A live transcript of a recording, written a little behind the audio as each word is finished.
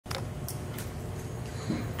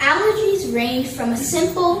allergies range from a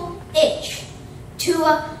simple itch to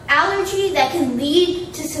an allergy that can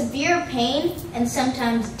lead to severe pain and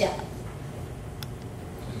sometimes death.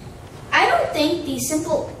 I don't think these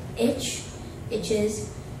simple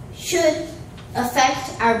itches should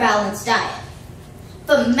affect our balanced diet.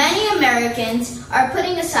 But many Americans are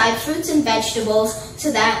putting aside fruits and vegetables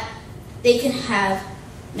so that they can have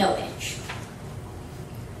no itch.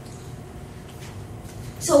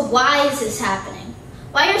 So why is this happening?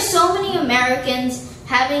 Why are so many Americans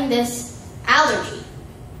having this allergy?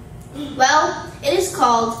 Well, it is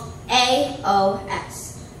called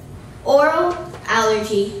AOS, oral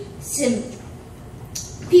allergy syndrome.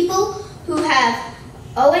 People who have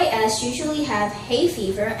OAS usually have hay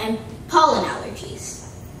fever and pollen allergies.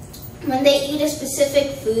 When they eat a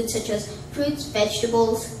specific food such as fruits,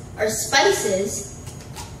 vegetables, or spices,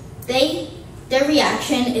 their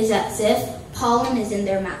reaction is as if pollen is in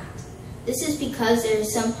their mouth. This is because there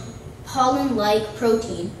is some pollen-like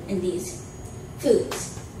protein in these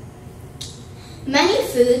foods. Many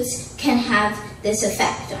foods can have this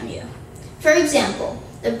effect on you. For example,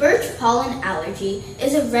 the birch pollen allergy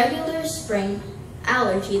is a regular spring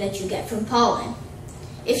allergy that you get from pollen.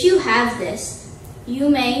 If you have this, you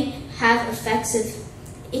may have effects of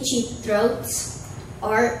itchy throats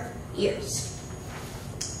or ears.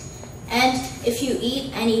 And if you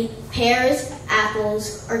eat any pears,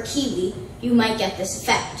 apples, or kiwi, you might get this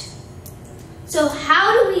effect. So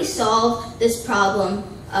how do we solve this problem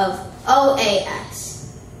of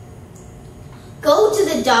OAS? Go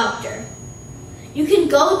to the doctor. You can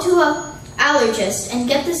go to an allergist and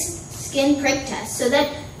get the skin prick test so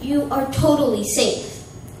that you are totally safe.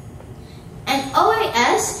 And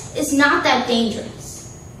OAS is not that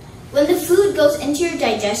dangerous. When the food goes into your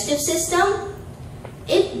digestive system,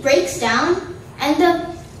 it breaks down and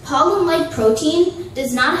the pollen-like protein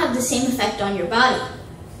does not have the same effect on your body.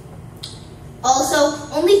 Also,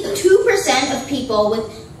 only 2% of people with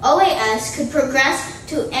OAS could progress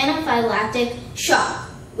to anaphylactic shock,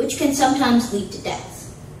 which can sometimes lead to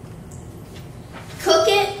death. Cook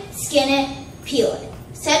it, skin it, peel it.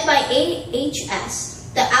 Said by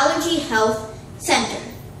AHS, the Allergy Health Center.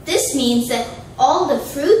 This means that all the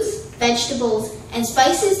fruits, vegetables, and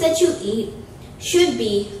spices that you eat should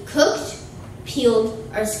be cooked, peeled,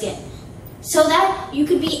 or skinned, so that you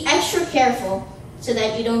could be extra careful so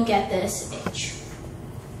that you don't get this itch.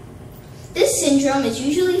 This syndrome is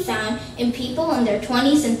usually found in people in their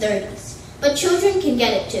 20s and 30s, but children can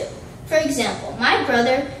get it too. For example, my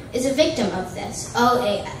brother is a victim of this,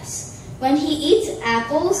 OAS. When he eats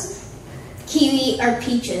apples, kiwi, or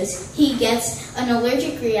peaches, he gets an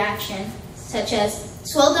allergic reaction, such as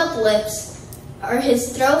swelled up lips, or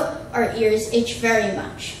his throat or ears itch very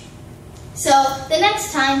much. So the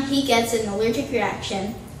next time he gets an allergic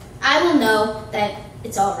reaction, I will know that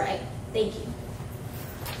it's all right. Thank you.